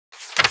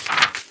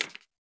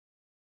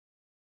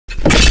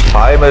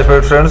Hi my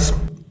favorite friends,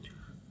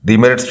 the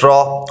Emirates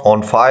draw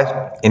on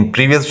 5. In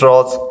previous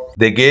draws,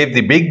 they gave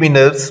the big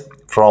winners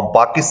from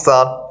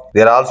Pakistan.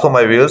 They are also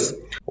my viewers.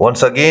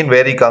 Once again,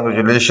 very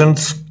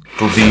congratulations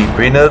to the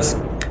winners,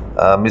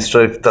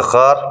 Mr.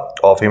 Iftikhar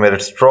of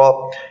Emirates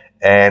draw,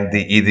 and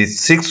the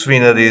sixth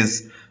winner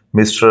is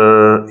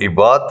Mr.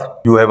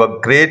 Ibad. You have a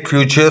great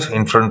future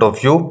in front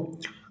of you.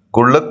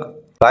 Good luck.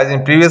 Guys,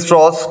 in previous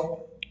draws,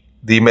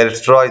 the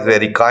Emirates draw is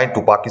very kind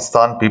to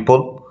Pakistan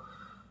people.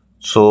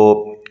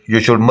 So you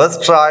should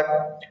must try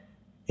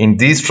in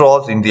these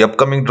draws, in the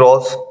upcoming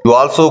draws. You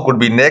also could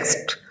be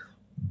next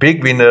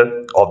big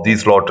winner of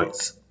these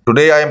lotteries.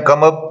 Today I am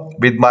come up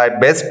with my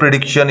best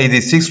prediction is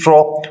the sixth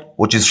draw,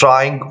 which is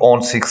trying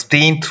on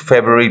 16th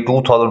February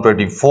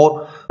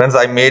 2024. Friends,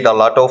 I made a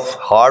lot of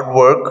hard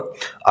work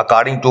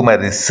according to my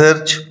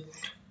research.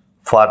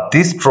 For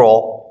this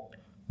draw,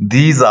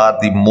 these are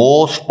the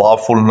most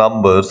powerful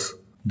numbers.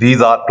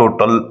 These are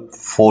total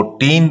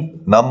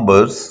 14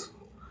 numbers.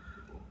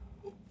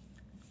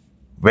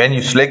 When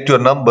you select your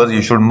numbers,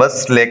 you should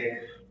must select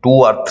 2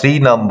 or 3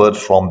 numbers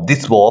from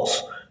this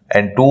box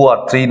and 2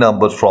 or 3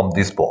 numbers from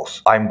this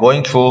box. I am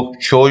going to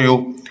show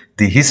you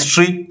the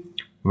history.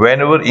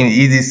 Whenever in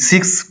easy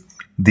 6,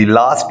 the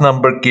last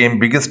number came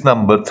biggest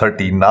number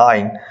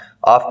 39.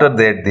 After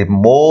that, the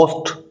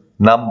most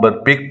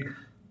number picked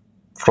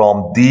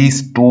from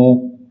these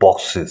 2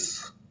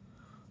 boxes.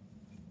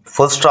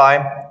 First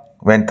time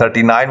when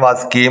 39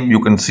 was came,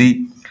 you can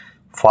see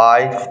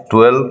 5,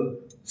 12,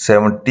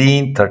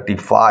 17,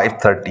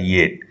 35,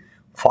 38.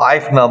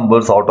 5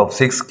 numbers out of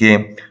 6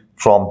 came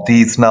from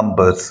these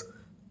numbers.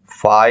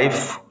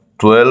 5,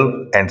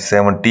 12 and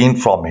 17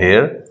 from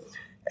here,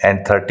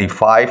 and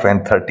 35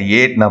 and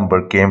 38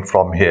 number came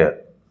from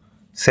here.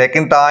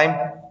 Second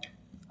time,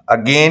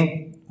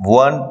 again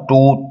 1,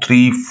 2,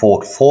 3,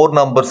 4. 4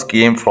 numbers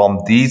came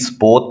from these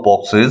both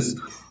boxes.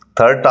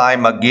 Third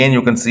time, again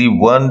you can see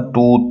 1,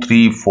 2,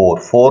 3, 4.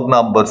 4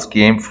 numbers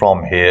came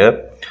from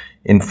here.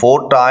 In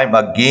fourth time,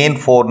 again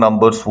 4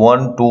 numbers,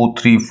 1, 2,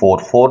 3, 4.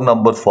 4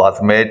 numbers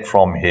was made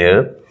from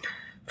here.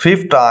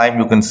 Fifth time,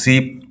 you can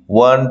see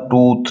 1,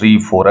 2, 3,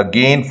 4.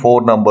 Again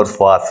 4 numbers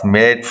was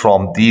made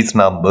from these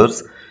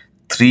numbers.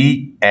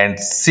 3 and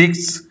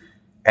 6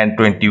 and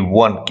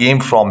 21 came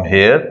from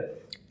here,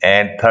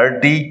 and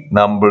 30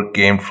 number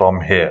came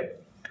from here.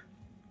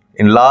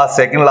 In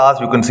second last,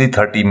 you can see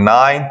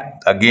 39.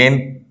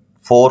 Again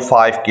 4,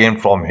 5 came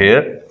from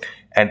here,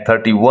 and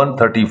 31,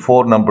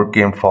 34 number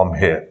came from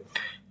here.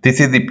 This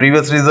is the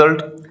previous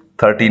result.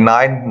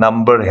 39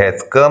 number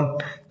has come.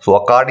 So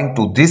according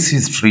to this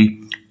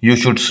history, you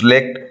should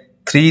select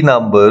 3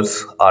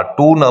 numbers or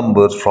 2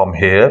 numbers from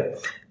here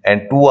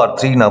and 2 or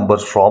 3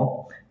 numbers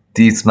from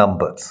these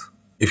numbers.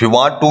 If you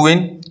want to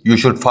win, you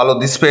should follow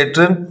this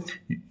pattern.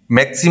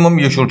 Maximum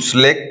you should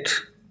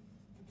select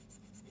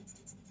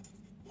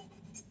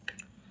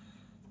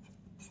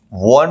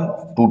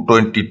 1 to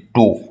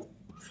 22.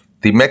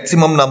 The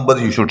maximum number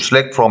you should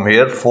select from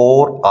here,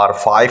 4 or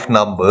 5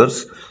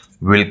 numbers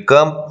will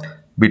come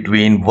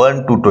between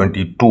 1 to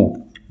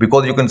 22.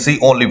 Because you can see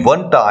only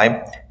one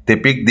time they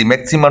pick the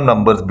maximum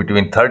numbers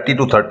between 30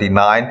 to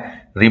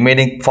 39.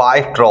 Remaining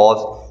 5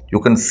 draws,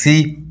 you can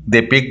see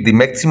they pick the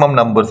maximum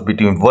numbers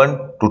between 1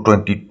 to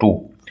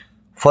 22.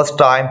 First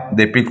time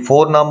they pick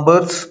 4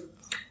 numbers.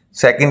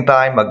 Second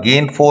time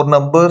again 4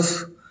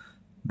 numbers.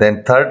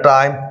 Then third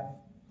time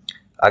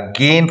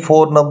again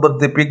 4 numbers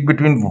they pick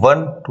between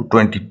 1 to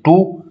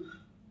 22.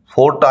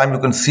 Fourth time you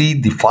can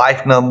see the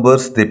 5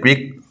 numbers they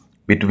pick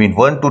between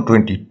 1 to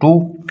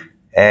 22.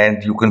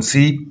 And you can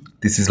see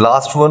this is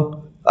last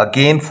one.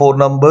 Again 4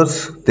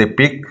 numbers they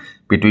pick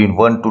between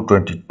 1 to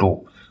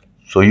 22.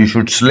 So you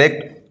should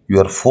select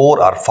your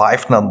 4 or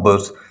 5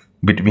 numbers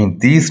between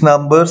these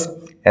numbers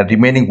and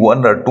remaining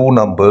 1 or 2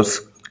 numbers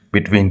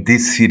between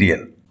this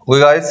serial. Okay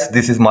guys,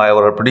 this is my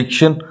overall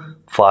prediction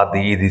for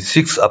the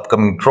 6th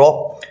upcoming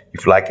draw.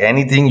 If you like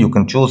anything, you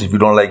can choose. If you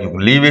don't like, you can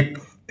leave it.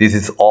 This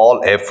is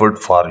all effort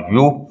for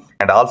you.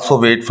 And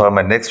also wait for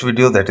my next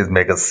video, that is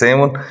Mega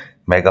 7,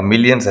 Mega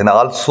Millions, and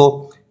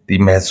also the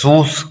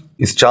Mahzooz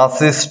is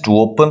chances to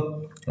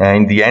open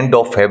in the end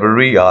of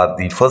February or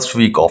the first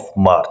week of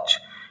March.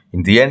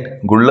 In the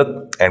end, good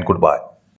luck and goodbye.